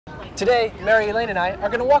Today, Mary Elaine and I are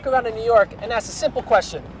going to walk around in New York and ask a simple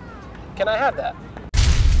question. Can I have that?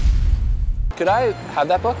 Could I have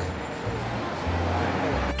that book?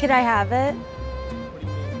 Could I have it?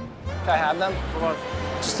 Can I have them?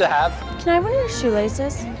 Just to have? Can I have one of your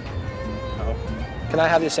shoelaces? No. Can I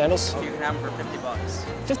have your sandals? You can have them for 50 bucks.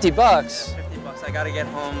 50 bucks? 50 bucks. I gotta get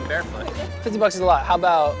home barefoot. 50 bucks is a lot. How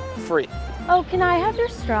about free? Oh, can I have your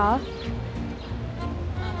straw?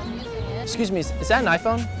 Excuse me, is that an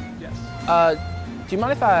iPhone? Yes. Do you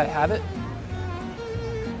mind if I have it?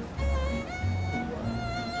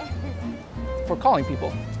 For calling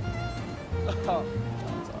people. Oh.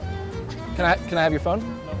 Can I have your phone? No.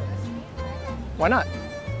 Why not?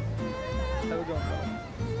 Have a good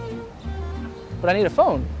one. But I need a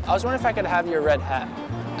phone. I was wondering if I could have your red hat,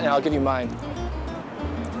 and I'll give you mine.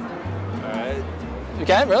 All right. You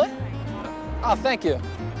can? Really? Oh, thank you.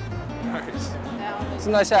 Nice. It's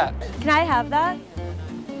a nice hat. Can I have that?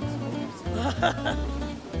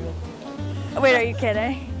 Wait, are you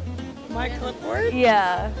kidding? My clipboard?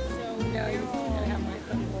 Yeah. So, no, you can't have my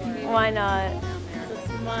clipboard. Why not? It's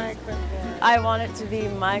my clipboard. I want it to be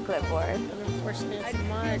my clipboard. And unfortunately, it's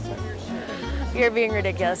my clipboard. You're being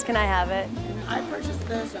ridiculous. Can I have it? I purchased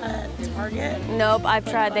this at Target. Nope, I've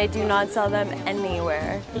tried. They do not sell them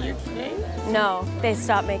anywhere. Are you kidding? No, they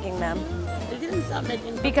stopped making them They didn't stop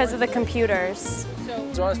making because of the computers. I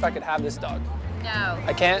was wondering if I could have this dog. No.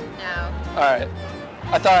 I can't? No. All right.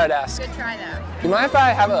 I thought I'd ask. Good try though. You mind if I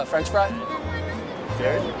have a French fry?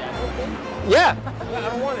 Jared? Yeah. I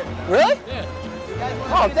don't want it. Really? Yeah.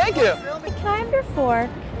 Oh, thank you. Can I have your fork?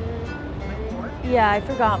 Yeah, I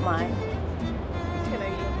forgot mine.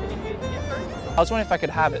 I was wondering if I could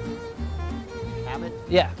have it. Have it?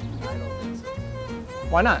 Yeah. I don't think so.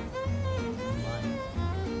 Why not?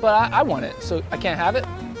 But I want it, so I can't have it?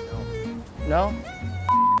 No?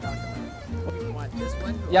 You want this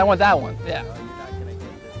one? Yeah, I want that one. Yeah. No, you're not gonna get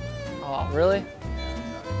this one. Oh, really?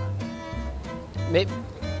 Maybe.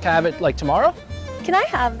 Can I have it like tomorrow? Can I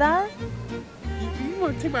have that? You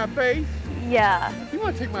want to take my base? Yeah, You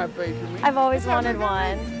want to take my base with me? I've always That's how I wanted make a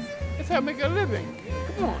one. living. That's how I make a living.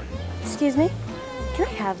 Come on. Excuse me? Can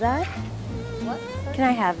I have that? What? Can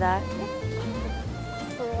I have that?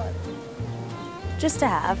 For what? Just to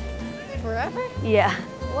have. Forever? Yeah.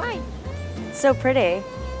 Why? It's so pretty.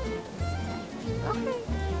 Okay.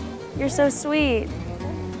 You're so sweet.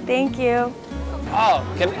 Thank you. Oh,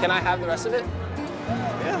 can I have the rest of it?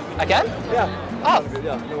 Yeah. I can? Yeah. Oh,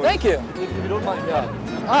 Yeah. No worries. thank you. If you don't mind, yeah.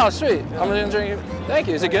 Oh, sweet. I'm gonna drink it. Thank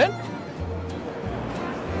you. Is it good?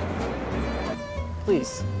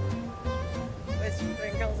 Please. With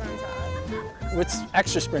sprinkles on top. With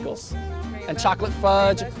extra sprinkles. And chocolate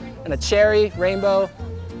fudge, and a cherry, rainbow,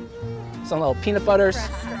 some little peanut butters,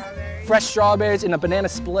 fresh strawberries, and a banana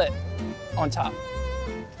split on top.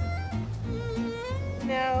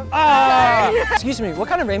 No. Ah! Excuse me, what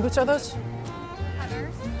kind of rain boots are those?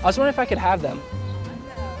 I was wondering if I could have them.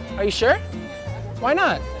 Are you sure? Why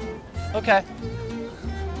not? Okay.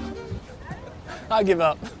 I'll give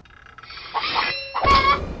up.